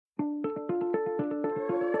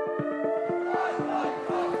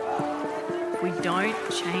don't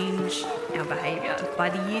change our behaviour, by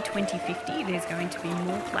the year 2050, there's going to be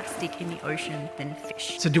more plastic in the ocean than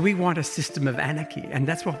fish. So do we want a system of anarchy? And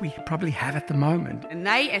that's what we probably have at the moment. And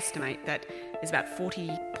they estimate that there's about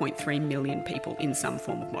 40.3 million people in some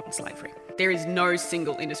form of modern slavery. There is no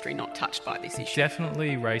single industry not touched by this issue.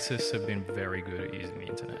 Definitely racists have been very good at using the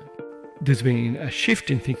internet. There's been a shift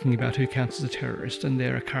in thinking about who counts as a terrorist, and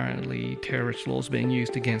there are currently terrorist laws being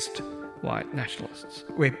used against white nationalists.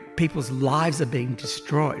 Where people's lives are being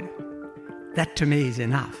destroyed. That to me is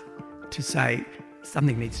enough to say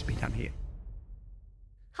something needs to be done here.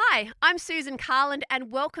 Hi, I'm Susan Carland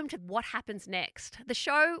and welcome to What Happens Next, the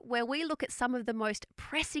show where we look at some of the most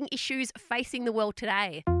pressing issues facing the world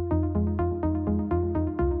today.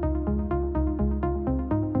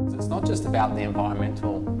 It's not just about the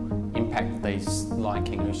environmental impact these Lion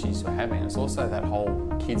King Ushis were having, it's also that whole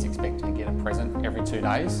kids expecting to get a present every 2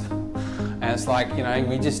 days. And it's like, you know,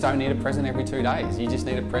 we just don't need a present every 2 days. You just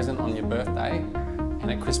need a present on your birthday and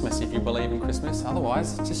at Christmas if you believe in Christmas.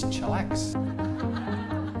 Otherwise, just chillax.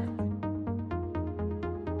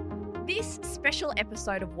 This special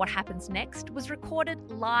episode of What Happens Next was recorded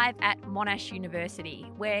live at Monash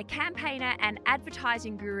University, where campaigner and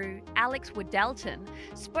advertising guru Alex Waddellton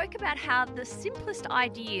spoke about how the simplest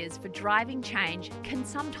ideas for driving change can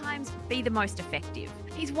sometimes be the most effective.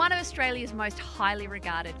 He's one of Australia's most highly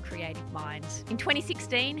regarded creative minds. In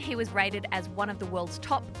 2016, he was rated as one of the world's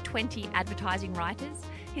top 20 advertising writers.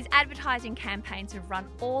 His advertising campaigns have run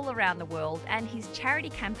all around the world, and his charity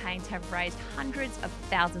campaigns have raised hundreds of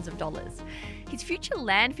thousands of dollars. His future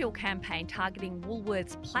landfill campaign targeting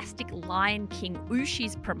Woolworths' plastic Lion King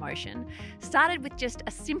Ushis promotion started with just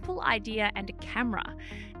a simple idea and a camera,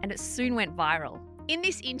 and it soon went viral. In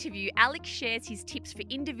this interview, Alex shares his tips for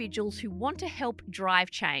individuals who want to help drive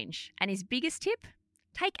change, and his biggest tip?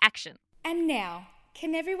 Take action. And now,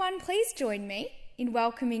 can everyone please join me in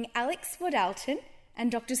welcoming Alex Waddellton and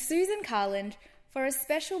Dr. Susan Carland for a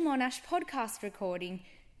special Monash podcast recording,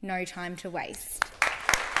 No Time to Waste.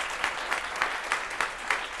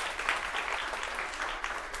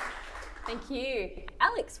 Thank you.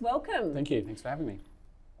 Alex, welcome. Thank you. Thanks for having me.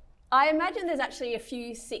 I imagine there's actually a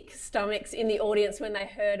few sick stomachs in the audience when they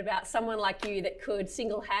heard about someone like you that could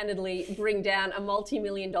single-handedly bring down a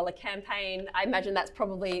multi-million-dollar campaign. I imagine that's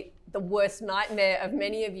probably the worst nightmare of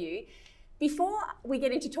many of you. Before we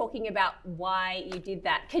get into talking about why you did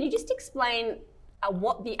that, can you just explain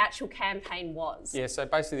what the actual campaign was? Yeah, so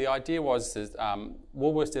basically the idea was that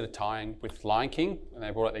Woolworths did a tie-in with Lion King, and they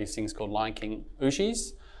brought out these things called Lion King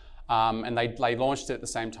Ushis, and they launched it at the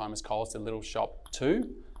same time as Coles did Little Shop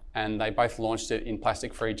 2, and they both launched it in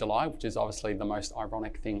Plastic-Free July, which is obviously the most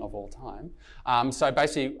ironic thing of all time. So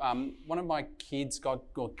basically, one of my kids got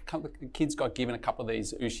given a couple of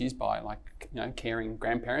these Ushis by caring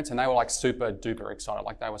grandparents, and they were like super duper excited.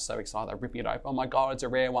 Like they were so excited, they were ripping it open. Oh my God, it's a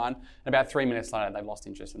rare one. And about 3 minutes later, they lost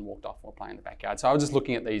interest and walked off or playing in the backyard. So I was just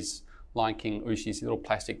looking at these Lion King Ushis, little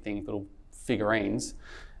plastic things, little figurines.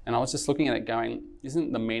 And I was just looking at it going,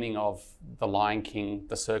 isn't the meaning of the Lion King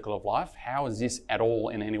the circle of life? How is this at all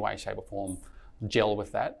in any way, shape or form gel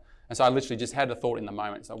with that? And so I literally just had a thought in the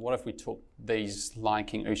moment. So what if we took these Lion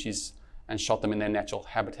King Ushis and shot them in their natural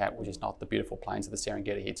habitat, which is not the beautiful plains of the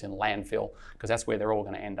Serengeti, it's in landfill, because that's where they're all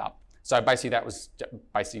going to end up. So basically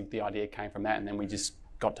the idea came from that, and then we just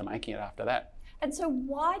got to making it after that. And so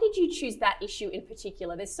why did you choose that issue in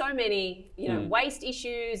particular? There's so many, waste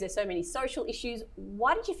issues, there's so many social issues.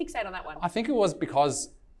 Why did you fixate on that one? I think it was because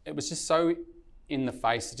it was just so in the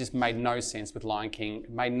face. It just made no sense with Lion King. It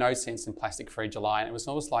made no sense in Plastic-Free July. And it was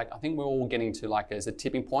almost like, I think we're all getting to as a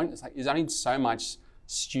tipping point. It's like, there's only so much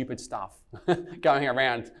stupid stuff going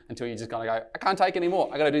around until you just gotta go, I can't take it anymore.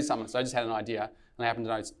 I gotta do something. So I just had an idea. And I happen to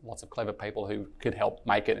know lots of clever people who could help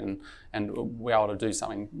make it and we're able to do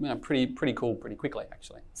something pretty cool pretty quickly,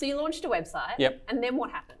 actually. So you launched a website. Yep. And then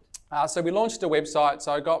what happened? So we launched a website.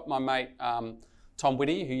 So I got my mate Tom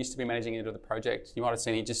Whitty, who used to be managing editor of the project. You might have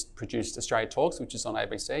seen he just produced Australia Talks, which is on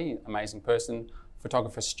ABC. Amazing person.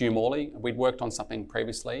 Photographer Stu Morley. We'd worked on something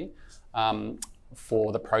previously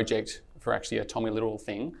for the project for actually a Tommy Little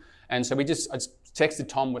thing. And so I just texted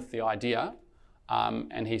Tom with the idea.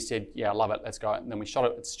 And he said, yeah, I love it, let's go. And then we shot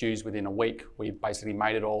it at Stu's within a week. We basically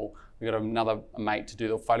made it all. We got another mate to do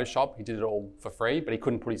the Photoshop. He did it all for free, but he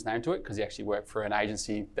couldn't put his name to it because he actually worked for an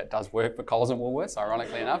agency that does work for Coles and Woolworths,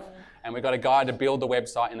 ironically enough. And we got a guy to build the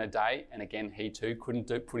website in a day. And again, he too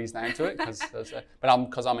couldn't put his name to it.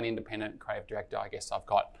 Because I'm an independent creative director, I guess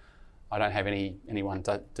I don't have anyone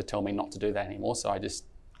to tell me not to do that anymore. So I just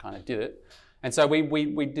kind of did it. And so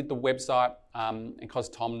we did the website, and because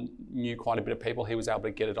Tom knew quite a bit of people, he was able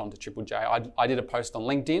to get it onto Triple J. I did a post on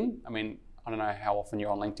LinkedIn. I mean, I don't know how often you're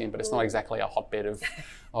on LinkedIn, but it's not exactly a hotbed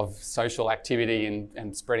of social activity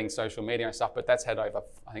and spreading social media and stuff. But that's had over,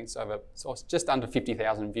 I think it's just under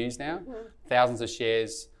 50,000 views now, thousands of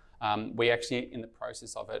shares. We actually, in the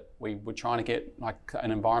process of it, we were trying to get like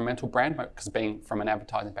an environmental brand, because being from an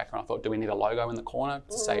advertising background, I thought, do we need a logo in the corner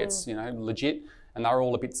to say it's, you know, legit? And they were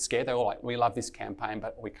all a bit scared. They were all like, we love this campaign,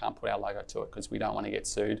 but we can't put our logo to it because we don't want to get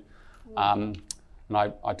sued. And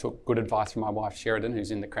I took good advice from my wife, Sheridan,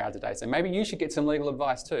 who's in the crowd today, saying, maybe you should get some legal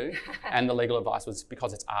advice too. And the legal advice was,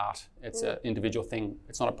 because it's art, it's an individual thing,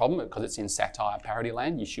 it's not a problem, because it's in satire parody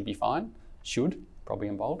land, you should be fine. Should, probably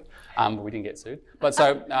in bold, but we didn't get sued. But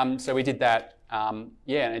so we did that, and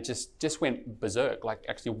it just went berserk. Like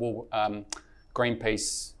actually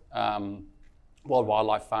Greenpeace, World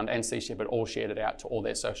Wildlife Fund and Sea Shepherd all shared it out to all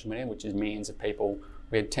their social media, which is millions of people.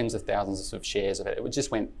 We had tens of thousands of shares of it. It just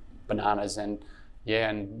went bananas. And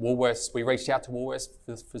Woolworths, we reached out to Woolworths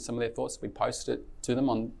for some of their thoughts. We posted it to them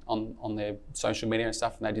on their social media and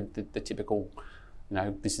stuff, and they did the typical, you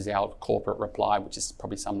know, this is our corporate reply, which is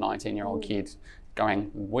probably some 19-year-old kid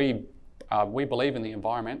going, we believe in the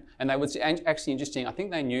environment. And they was actually interesting. I think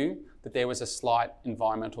they knew that there was a slight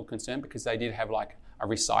environmental concern, because they did have like a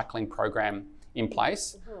recycling program in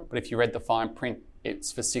place. But if you read the fine print,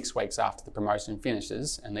 it's for 6 weeks after the promotion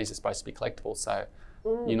finishes, and these are supposed to be collectible. So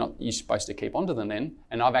you're supposed to keep onto them then.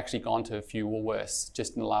 And I've actually gone to a few Woolworths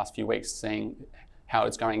just in the last few weeks, seeing how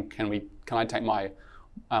it's going. Can I take my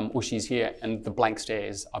Ooshies here? And the blank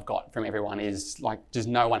stares I've got from everyone is like, just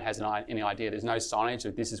no one has any idea. There's no signage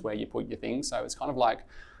of this is where you put your things. So it's kind of like,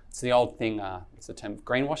 it's the old thing, it's the term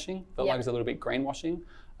greenwashing. Felt like it was a little bit greenwashing.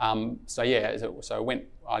 So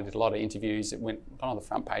I did a lot of interviews. It went on the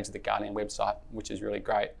front page of the Guardian website, which is really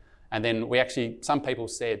great. And then some people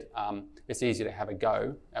said, it's easier to have a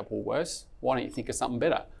go at Woolworths. Why don't you think of something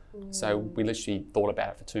better? So we literally thought about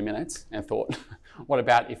it for 2 minutes and thought, what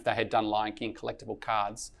about if they had done Lion King collectible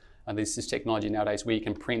cards? And there's this technology nowadays where you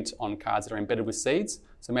can print on cards that are embedded with seeds.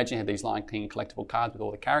 So imagine you had these Lion King collectible cards with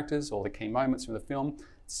all the characters, all the key moments from the film.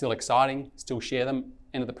 It's still exciting, still share them,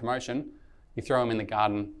 end of the promotion. You throw them in the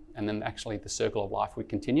garden, and then actually the circle of life would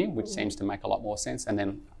continue, which seems to make a lot more sense. And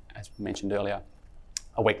then, as mentioned earlier,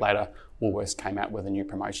 a week later, Woolworths came out with a new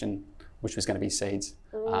promotion, which was going to be seeds,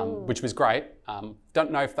 which was great.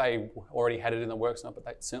 Don't know if they already had it in the works or not, but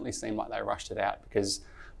they certainly seemed like they rushed it out, because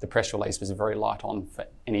the press release was very light on for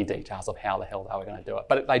any details of how the hell they were going to do it.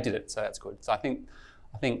 But they did it, so that's good. So I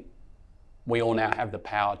think we all now have the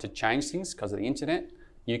power to change things because of the internet.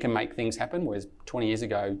 You can make things happen, whereas 20 years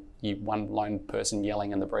ago, one lone person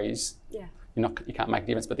yelling in the breeze, you can't make a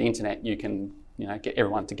difference. But the internet, you can get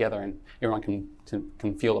everyone together, and everyone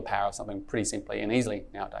can feel the power of something pretty simply and easily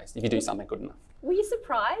nowadays if you do something good enough. Were you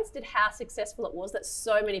surprised at how successful it was that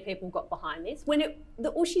so many people got behind this? When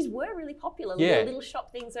the Ooshies were really popular, the little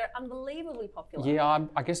shop things are unbelievably popular. Yeah,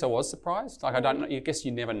 I guess I was surprised. Like, I don't know. I guess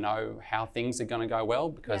you never know how things are going to go well,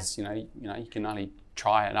 because you can only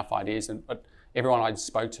try enough ideas. But everyone I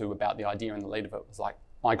spoke to about the idea and the lead of it was like,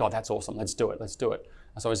 "My God, that's awesome! Let's do it! Let's do it!"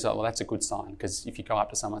 And so I was like, "Well, that's a good sign," because if you go up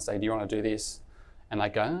to someone and say, "Do you want to do this?" and they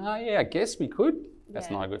go, "Oh yeah, I guess we could." That's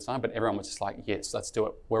not a good sign. But everyone was just like, "Yes, let's do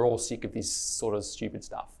it. We're all sick of this sort of stupid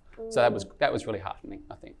stuff." So that was really heartening,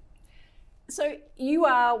 I think. So you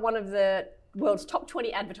are one of the world's top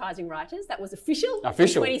 20 advertising writers. That was official. In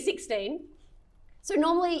 2016. So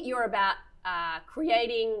normally you're about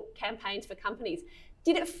creating campaigns for companies.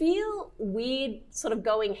 Did it feel weird sort of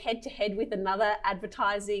going head to head with another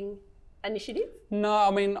advertising initiative? No,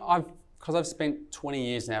 I mean, because I've spent 20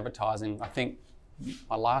 years in advertising, I think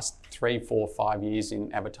my last 3, 4, 5 years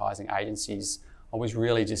in advertising agencies, I was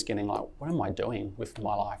really just getting like, what am I doing with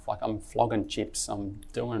my life? Like, I'm flogging chips, I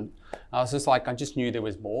was just like, I just knew there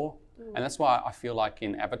was more. And that's why I feel like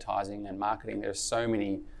in advertising and marketing, there's so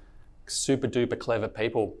many super duper clever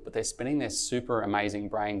people, but they're spending their super amazing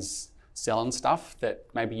brains selling stuff that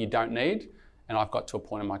maybe you don't need. And I've got to a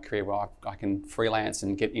point in my career where I can freelance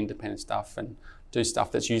and get independent stuff and do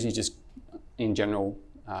stuff that's usually just in general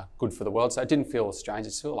good for the world. So it didn't feel strange.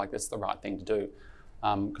 It felt like that's the right thing to do,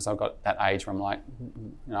 because I've got that age where I'm like,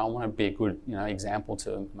 I want to be a good example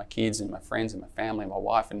to my kids and my friends and my family and my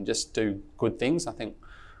wife, and just do good things. I think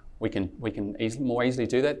we can more easily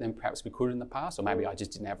do that than perhaps we could in the past, or maybe I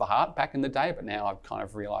just didn't have the heart back in the day. But now I've kind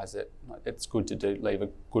of realised that it's good to leave a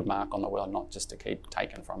good mark on the world, not just to keep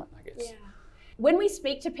taking from it, I guess. Yeah. When we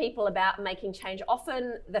speak to people about making change,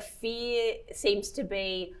 often the fear seems to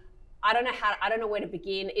be, I don't know where to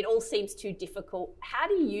begin. It all seems too difficult. How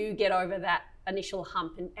do you get over that initial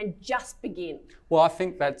hump and just begin? Well, I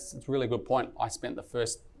think that's a really good point. I spent the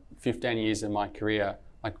first 15 years of my career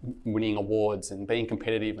like winning awards and being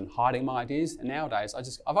competitive and hiding my ideas. And nowadays,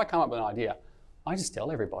 if I come up with an idea, I just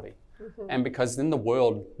tell everybody. And because in the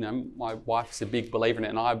world, my wife's a big believer in it,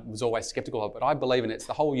 and I was always skeptical of it, but I believe in it. It's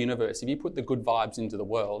the whole universe. If you put the good vibes into the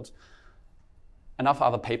world, enough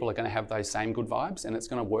other people are going to have those same good vibes, and it's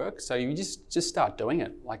going to work. So you just start doing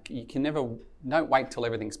it. Like, you can never, don't wait till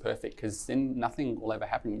everything's perfect, because then nothing will ever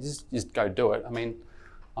happen. You just go do it. I mean,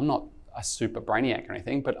 I'm not a super brainiac or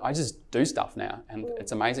anything, but I just do stuff now, and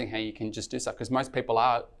it's amazing how you can just do stuff, because most people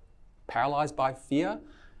are paralyzed by fear.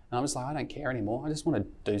 And I'm just like, I don't care anymore. I just want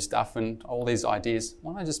to do stuff, and all these ideas,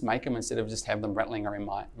 why don't I just make them instead of just have them rattling around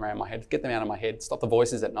my head? Get them out of my head, stop the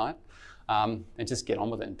voices at night, and just get on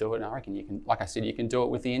with it and do it. And I reckon you can, like I said, you can do it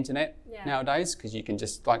with the internet nowadays, because you can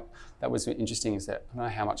just, like, that was interesting, is that I don't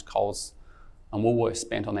know how much Coles and Woolworths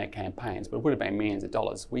spent on their campaigns, but it would have been millions of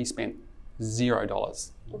dollars. We spent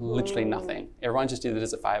 $0, literally nothing. Everyone just did it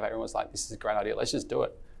as a favour. Everyone was like, this is a great idea, let's just do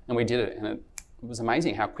it. And we did it, and it was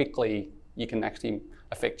amazing how quickly you can actually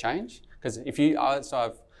affect change. Because so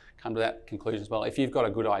I've come to that conclusion as well. If you've got a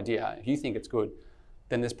good idea, if you think it's good,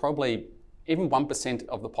 then there's probably even 1%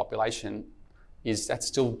 of the population that's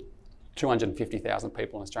still 250,000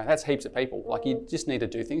 people in Australia. That's heaps of people. Like, you just need to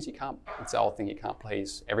do things. You can't, it's the old thing, you can't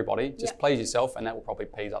please everybody. Just please yourself, and that will probably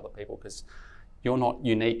please other people, because you're not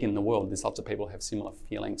unique in the world. There's lots of people who have similar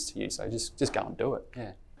feelings to you. So just go and do it.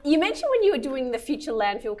 Yeah. You mentioned when you were doing the Future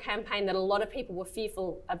Landfill campaign that a lot of people were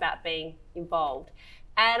fearful about being involved.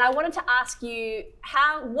 And I wanted to ask you,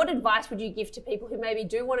 what advice would you give to people who maybe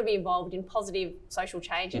do want to be involved in positive social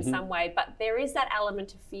change in some way, but there is that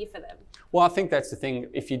element of fear for them? Well, I think that's the thing.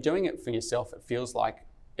 If you're doing it for yourself, it feels like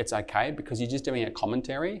it's okay, because you're just doing a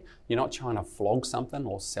commentary. You're not trying to flog something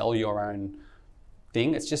or sell your own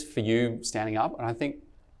thing. It's just for you standing up. And I think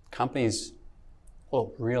companies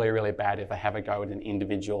look really, really bad if they have a go at an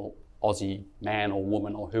individual Aussie man or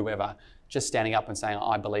woman or whoever just standing up and saying,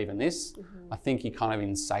 I believe in this. I think you're kind of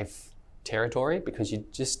in safe territory, because you're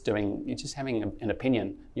just having an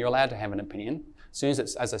opinion. You're allowed to have an opinion. As soon as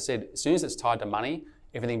it's tied to money,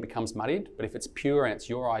 everything becomes muddied. But if it's pure and it's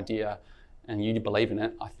your idea and you believe in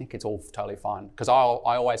it, I think it's all totally fine. Because I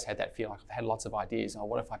always had that fear. Like, I've had lots of ideas. Oh,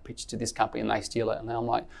 what if I pitch to this company and they steal it? And now I'm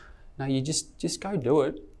like, no, you just go do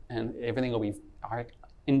it, and everything will be,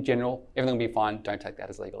 in general, everything will be fine. Don't take that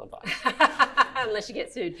as legal advice. Unless you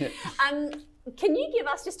get sued. Can you give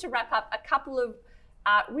us, just to wrap up, a couple of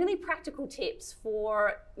really practical tips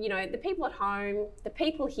for, the people at home, the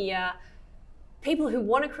people here, people who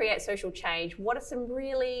want to create social change? What are some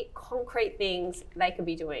really concrete things they could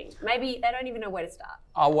be doing? Maybe they don't even know where to start.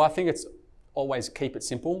 Well, I think it's always keep it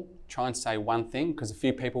simple. Try and say one thing, because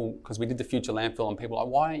because we did the Future Landfill, and people are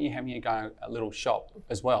like, why don't you have me go a little shop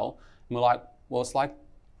as well? And we're like, well, it's like,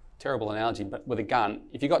 terrible analogy, but with a gun,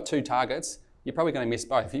 if you've got 2 targets, you're probably going to miss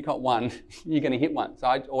both. If you've got one, you're going to hit one. So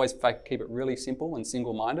I always keep it really simple and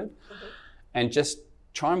single-minded, and just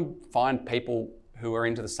try and find people who are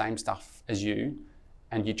into the same stuff as you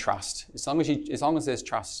and you trust. As long as there's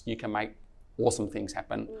trust, you can make awesome things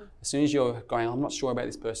happen. As soon as you're going, I'm not sure about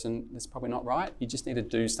this person, it's probably not right, you just need to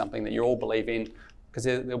do something that you all believe in, because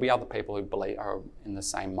there'll be other people who are in the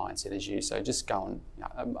same mindset as you. So just go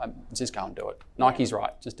and do it. Nike's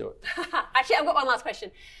right, just do it. Actually, I've got one last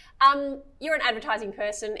question. You're an advertising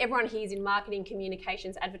person. Everyone here is in marketing,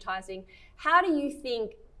 communications, advertising. How do you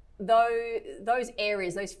think those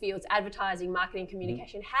areas, those fields, advertising, marketing,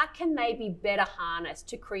 communication, how can they be better harnessed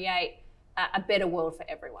to create a better world for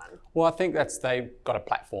everyone? Well, I think they've got a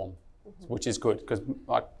platform, which is good, because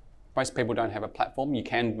most people don't have a platform. You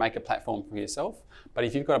can make a platform for yourself, but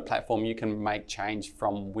if you've got a platform, you can make change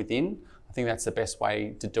from within. I think that's the best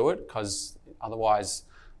way to do it, because otherwise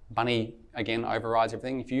money, again, overrides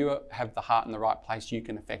everything. If you have the heart in the right place, you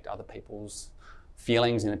can affect other people's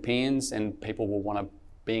feelings and opinions, and people will want to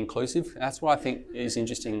be inclusive. And that's what I think is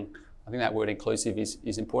interesting. I think that word inclusive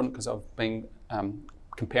is important, because I've been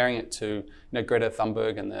comparing it to Greta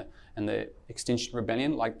Thunberg and the Extinction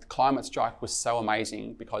Rebellion. Like, the climate strike was so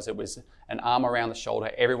amazing because it was an arm around the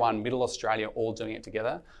shoulder, everyone, middle Australia, all doing it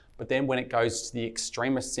together. But then when it goes to the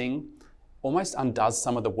extremist thing, almost undoes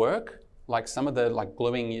some of the work. Like, some of the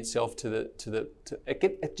gluing yourself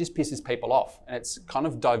it just pisses people off, and it's kind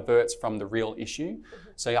of diverts from the real issue.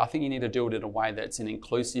 So I think you need to do it in a way that's an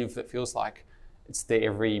inclusive, that feels like it's there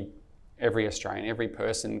every Australian, every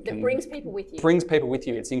person can. That brings people with you. Brings people with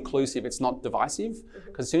you. It's inclusive. It's not divisive.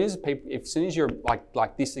 Because as soon as you're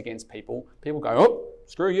like this against people go, oh,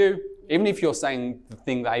 screw you. Even if you're saying the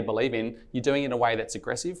thing they believe in, you're doing it in a way that's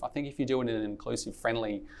aggressive. I think if you do it in an inclusive,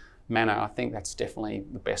 friendly manner, I think that's definitely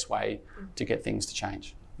the best way to get things to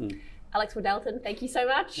change. Alex Waddell-Ton, thank you so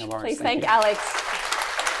much. No worries, Please thank Alex.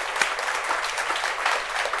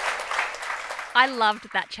 I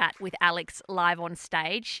loved that chat with Alex live on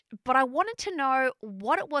stage, but I wanted to know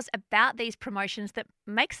what it was about these promotions that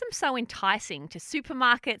makes them so enticing to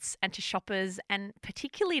supermarkets and to shoppers and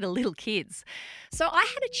particularly to little kids. So I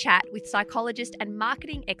had a chat with psychologist and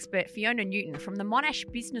marketing expert Fiona Newton from the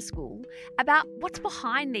Monash Business School about what's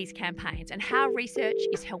behind these campaigns and how research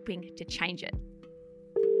is helping to change it.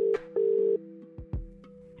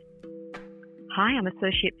 Hi, I'm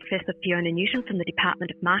Associate Professor Fiona Newton from the Department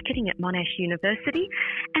of Marketing at Monash University,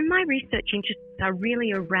 and my research interests are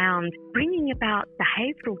really around bringing about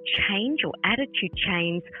behavioural change or attitude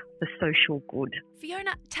change for social good.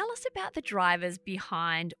 Fiona, tell us about the drivers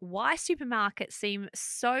behind why supermarkets seem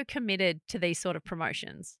so committed to these sort of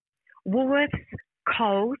promotions. Woolworths,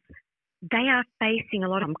 Coles, they are facing a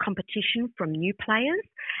lot of competition from new players,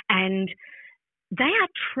 and they are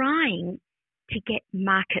trying to get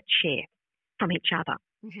market share from each other.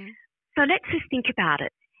 Mm-hmm. So let's just think about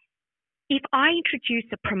it. If I introduce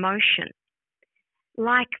a promotion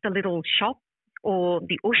like the little shop or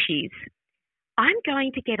the Ushies, I'm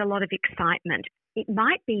going to get a lot of excitement. It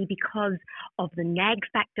might be because of the nag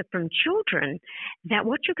factor from children that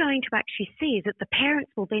what you're going to actually see is that the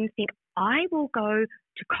parents will then think, I will go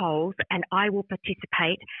to Coles and I will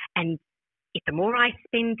participate, and if the more I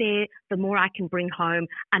spend there, the more I can bring home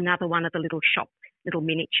another one of the little shop, little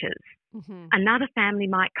miniatures. Mm-hmm. Another family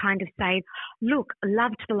might kind of say, look,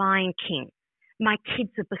 loved The Lion King. My kids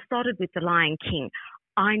are besotted with The Lion King.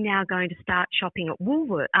 I'm now going to start shopping at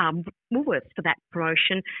Woolworths for that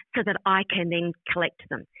promotion so that I can then collect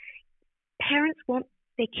them. Parents want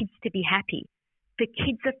their kids to be happy. The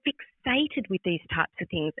kids are fixated with these types of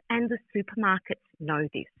things, and the supermarkets know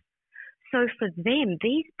this. So for them,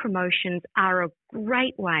 these promotions are a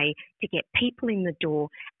great way to get people in the door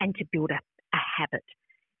and to build a habit,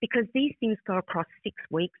 because these things go across 6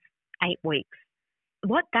 weeks, 8 weeks.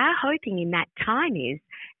 What they're hoping in that time is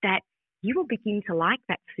that you will begin to like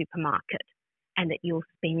that supermarket and that you'll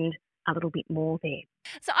spend a little bit more there.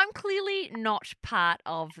 So I'm clearly not part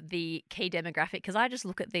of the key demographic, because I just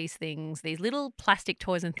look at these things, these little plastic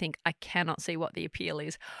toys, and think I cannot see what the appeal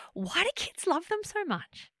is. Why do kids love them so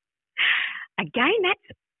much? Again,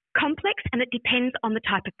 that's complex and it depends on the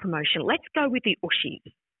type of promotion. Let's go with the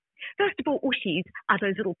Ushies. First of all, Ushies are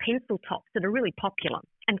those little pencil tops that are really popular,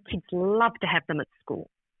 and kids love to have them at school.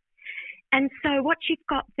 And so what you've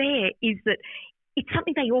got there is that it's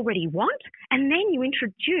something they already want, and then you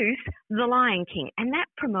introduce The Lion King, and that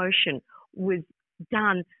promotion was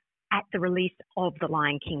done at the release of The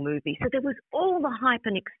Lion King movie. So there was all the hype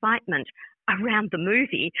and excitement around the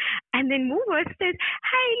movie, and then Woolworths says,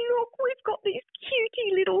 hey, look, we've got these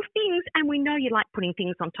cutie little things, and we know you like putting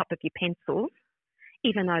things on top of your pencils,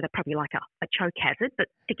 even though they're probably like a choke hazard, but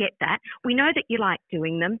forget that. We know that you like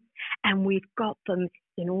doing them, and we've got them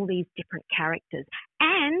in all these different characters.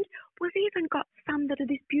 And we've even got some that are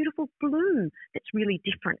this beautiful blue that's really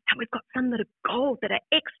different, and we've got some that are gold that are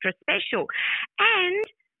extra special. And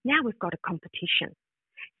now we've got a competition.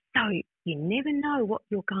 So you never know what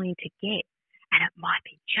you're going to get, and it might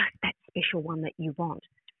be just that special one that you want.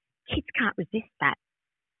 Kids can't resist that.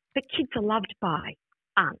 But kids are loved by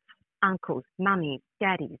aunts, uncles, mummies,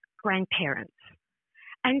 daddies, grandparents.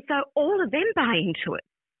 And so all of them buy into it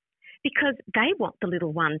because they want the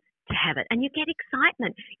little one to have it. And you get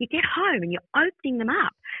excitement. You get home and you're opening them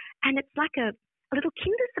up, and it's like a little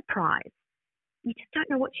Kinder surprise. You just don't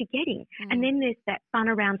know what you're getting. Mm. And then there's that fun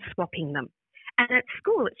around swapping them. And at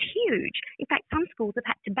school, it's huge. In fact, some schools have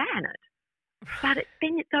had to ban it. But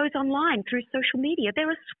then it goes online through social media. There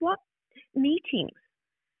are swap meetings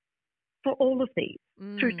for all of these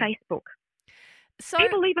through Facebook. So,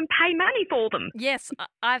 people even pay money for them. Yes,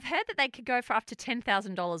 I've heard that they could go for up to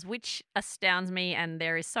 $10,000, which astounds me, and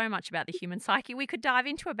there is so much about the human psyche we could dive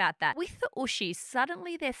into about that. With the Ushies,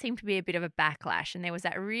 suddenly there seemed to be a bit of a backlash, and there was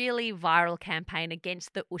that really viral campaign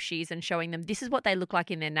against the Ushies and showing them this is what they look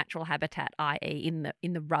like in their natural habitat, i.e.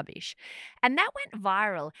 in the rubbish. And that went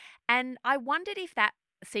viral, and I wondered if that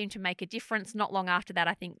seemed to make a difference. Not long after that,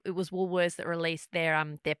 I think it was Woolworths that released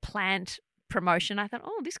their plant promotion. I thought,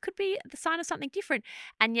 this could be the sign of something different.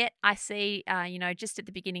 And yet I see, just at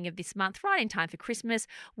the beginning of this month, right in time for Christmas,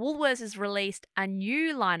 Woolworths has released a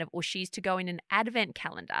new line of Ushies to go in an advent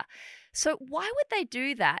calendar. So why would they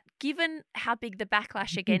do that, given how big the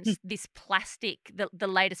backlash against this plastic, the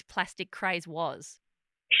latest plastic craze was?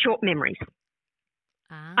 Short memories.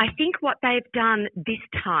 I think what they've done this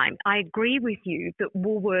time, I agree with you that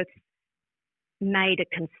Woolworths made a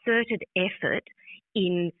concerted effort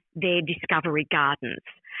in their discovery gardens.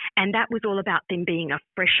 And that was all about them being a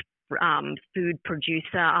fresh food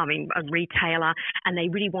producer, a retailer, and they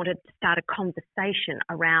really wanted to start a conversation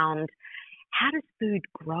around how does food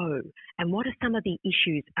grow and what are some of the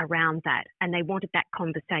issues around that? And they wanted that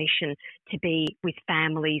conversation to be with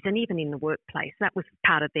families and even in the workplace. That was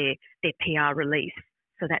part of their PR release.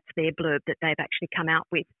 So that's their blurb that they've actually come out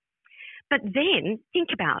with. But then think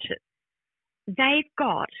about it. They've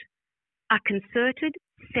got a concerted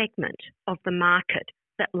segment of the market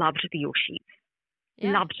that loved the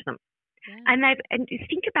Ooshies, loved them. Yeah. And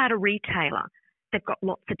think about a retailer. They've got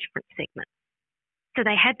lots of different segments. So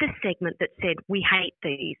they had this segment that said, we hate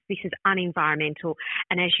these. This is unenvironmental.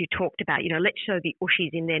 And as you talked about, let's show the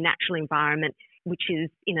Ooshies in their natural environment, which is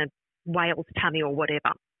in a whale's tummy or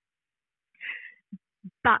whatever.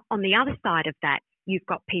 But on the other side of that, you've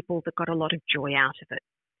got people that got a lot of joy out of it.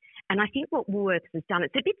 And I think what Woolworths has done,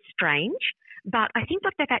 it's a bit strange, but I think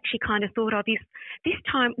what they've actually kind of thought of is this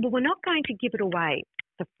time, well, we're not going to give it away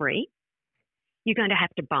for free. You're going to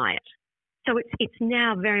have to buy it. So it's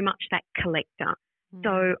now very much that collector.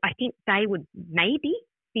 So I think they would maybe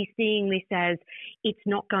be seeing this as it's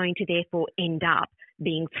not going to therefore end up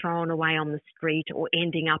being thrown away on the street or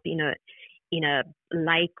ending up in a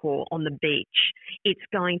lake or on the beach. It's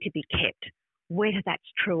going to be kept. Whether that's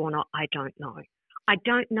true or not, I don't know. I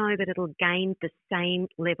don't know that it'll gain the same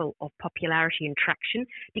level of popularity and traction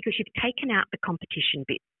because you've taken out the competition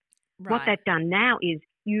bit. Right. What they've done now is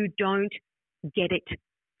you don't get it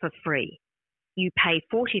for free. You pay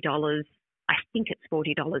 $40, I think it's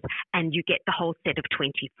 $40, and you get the whole set of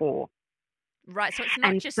 24. Right, so it's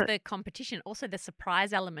not just the competition, also the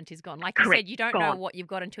surprise element is gone. Like you said, you don't know what you've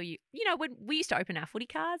got until when we used to open our footy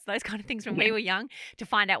cards, those kind of things when we were young, to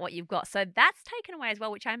find out what you've got. So that's taken away as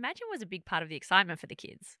well, which I imagine was a big part of the excitement for the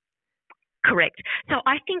kids. Correct. So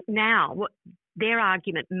I think now what their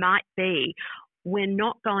argument might be, we're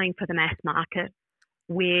not going for the mass market.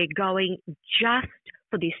 We're going just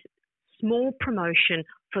for this small promotion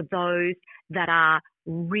for those that are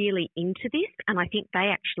really into this, and I think they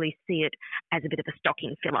actually see it as a bit of a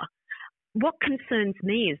stocking filler. What concerns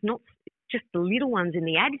me is not just the little ones in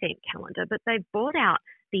the advent calendar, but they've bought out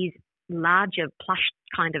these larger plush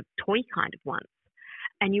kind of toy kind of ones,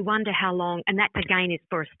 and you wonder how long, and that again is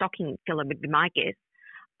for a stocking filler would be my guess.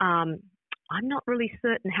 I'm not really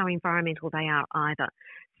certain how environmental they are either.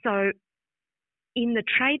 So in the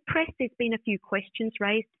trade press, there's been a few questions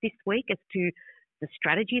raised this week as to the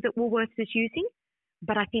strategy that Woolworths is using,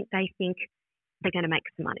 but I think they think they're going to make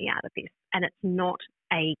some money out of this. And it's not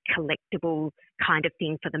a collectible kind of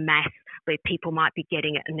thing for the mass where people might be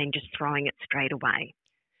getting it and then just throwing it straight away.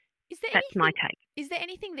 That's my take. Is there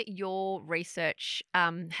anything that your research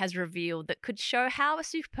has revealed that could show how a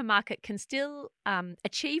supermarket can still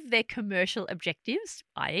achieve their commercial objectives,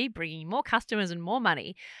 i.e. bringing more customers and more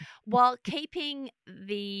money, while keeping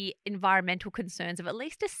the environmental concerns of at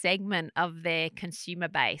least a segment of their consumer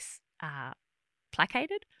base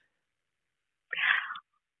placated?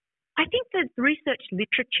 I think the research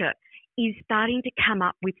literature is starting to come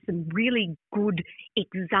up with some really good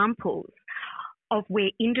examples of where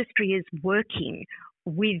industry is working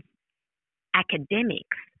with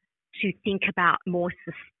academics to think about more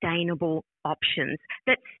sustainable options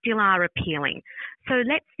that still are appealing. So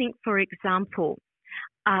let's think, for example,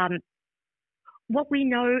 what we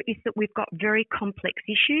know is that we've got very complex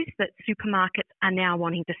issues that supermarkets are now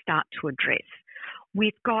wanting to start to address.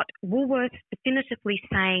 We've got Woolworths definitively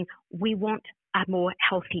saying we want a more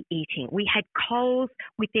healthy eating. We had Coles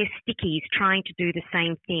with their stickies trying to do the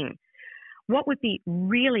same thing. What would be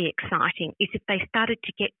really exciting is if they started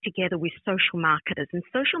to get together with social marketers. And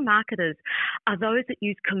social marketers are those that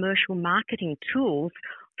use commercial marketing tools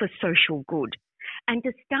for social good. And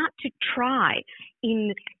to start to try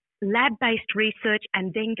in lab-based research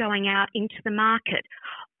and then going out into the market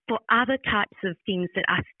for other types of things that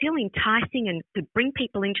are still enticing and could bring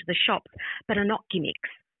people into the shops but are not gimmicks,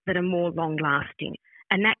 that are more long-lasting.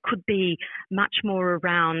 And that could be much more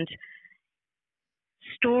around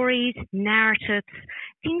stories, narratives,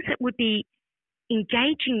 things that would be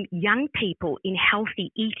engaging young people in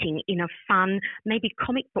healthy eating in a fun, maybe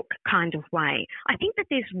comic book kind of way. I think that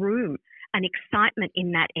there's room and excitement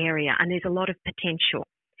in that area, and there's a lot of potential.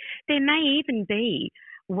 There may even be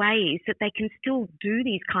ways that they can still do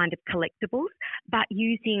these kind of collectibles, but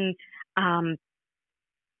using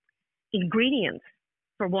ingredients,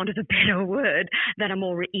 for want of a better word, that are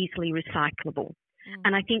more easily recyclable.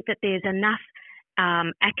 And I think that there's enough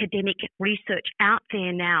academic research out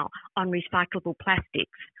there now on recyclable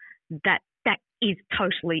plastics that is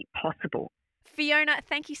totally possible. Fiona,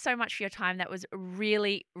 thank you so much for your time. That was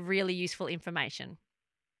really, really useful information.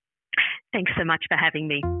 Thanks so much for having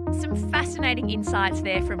me. Some fascinating insights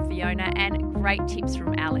there from Fiona and great tips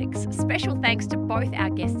from Alex. Special thanks to both our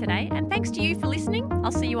guests today, and thanks to you for listening.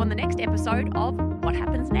 I'll see you on the next episode of What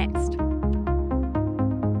Happens Next.